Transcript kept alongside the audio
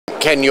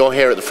Ken, you're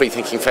here at the Free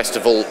Thinking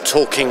Festival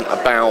talking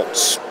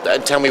about...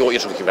 tell me what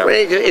you're talking about. Well,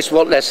 it's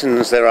what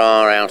lessons there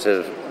are out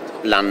of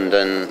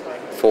London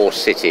for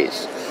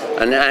cities,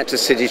 and out of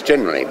cities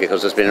generally,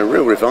 because there's been a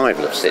real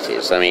revival of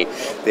cities. I mean,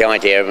 the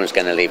idea everyone's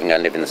going to leave and go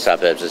and live in the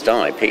suburbs has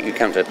died. You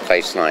come to a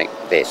place like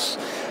this,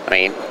 I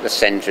mean, the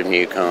centre of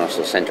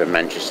Newcastle, centre of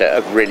Manchester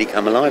have really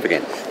come alive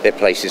again. They're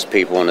places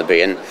people want to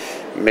be, and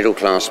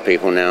middle-class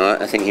people now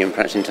are thinking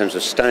perhaps in terms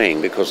of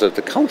staying because of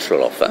the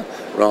cultural offer,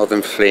 rather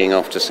than fleeing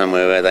off to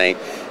somewhere where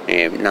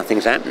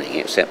nothing's happening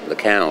except the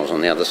cows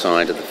on the other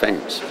side of the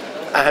fence.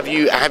 Have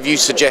you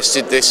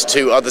suggested this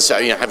to others?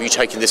 Have you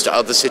taken this to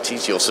other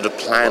cities? Your sort of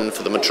plan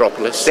for the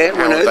metropolis? How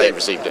have they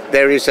received it?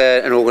 There is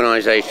an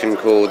organisation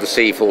called the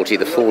C40,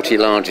 the 40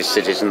 largest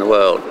cities in the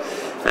world,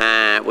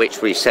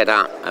 which we set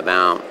up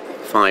about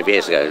 5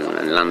 years ago,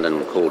 and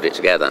London called it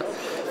together.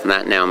 And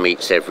that now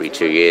meets every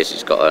 2 years.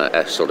 It's got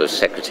a sort of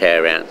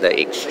secretariat that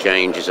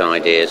exchanges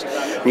ideas.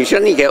 And you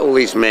suddenly get all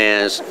these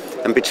mayors,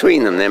 and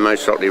between them, they're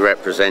most likely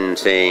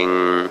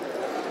representing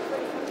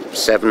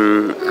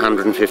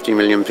 750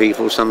 million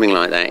people, something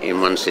like that,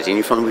 in one city. And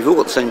you find we've all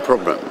got the same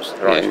problems.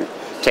 Right. You know?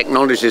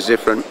 Technology is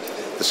different,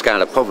 the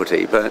scale of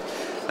poverty,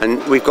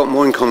 and we've got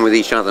more in common with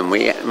each other than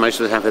most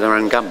of us have with our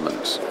own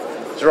governments.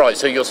 Right,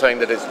 so you're saying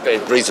that it's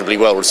been reasonably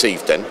well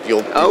received then?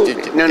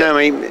 No,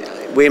 I mean,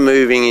 we're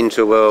moving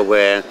into a world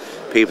where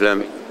people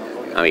are,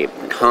 I mean,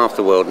 half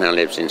the world now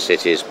lives in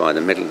cities. By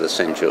the middle of the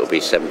century it'll be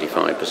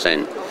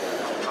 75%.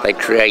 They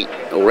create,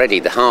 already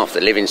the half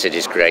that live in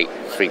cities create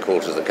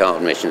 3/4 of the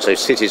carbon emissions. So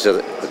cities are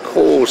the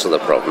cause of the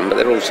problem, but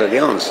they're also the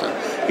answer.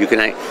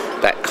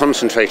 That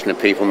concentration of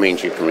people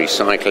means you can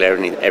recycle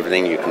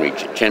everything, you can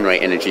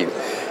regenerate energy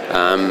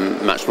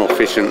much more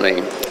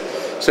efficiently.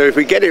 So if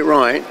we get it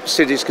right,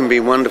 cities can be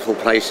wonderful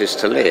places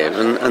to live,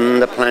 and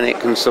the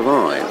planet can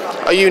survive.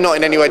 Are you not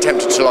in any way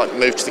tempted to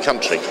move to the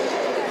country,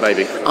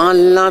 maybe? I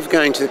love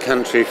going to the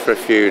country for a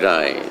few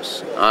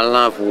days. I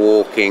love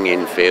walking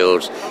in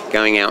fields,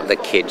 going out with the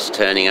kids,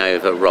 turning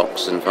over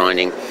rocks and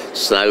finding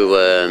slow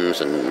worms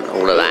and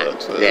all of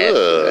that.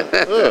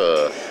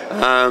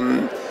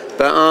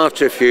 But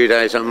after a few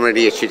days, I'm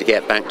really itchy to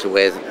get back to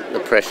where the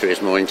pressure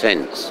is more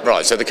intense.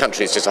 Right, so the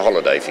country is just a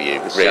holiday for you,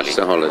 It's really? just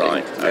a holiday.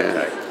 Right,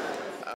 okay.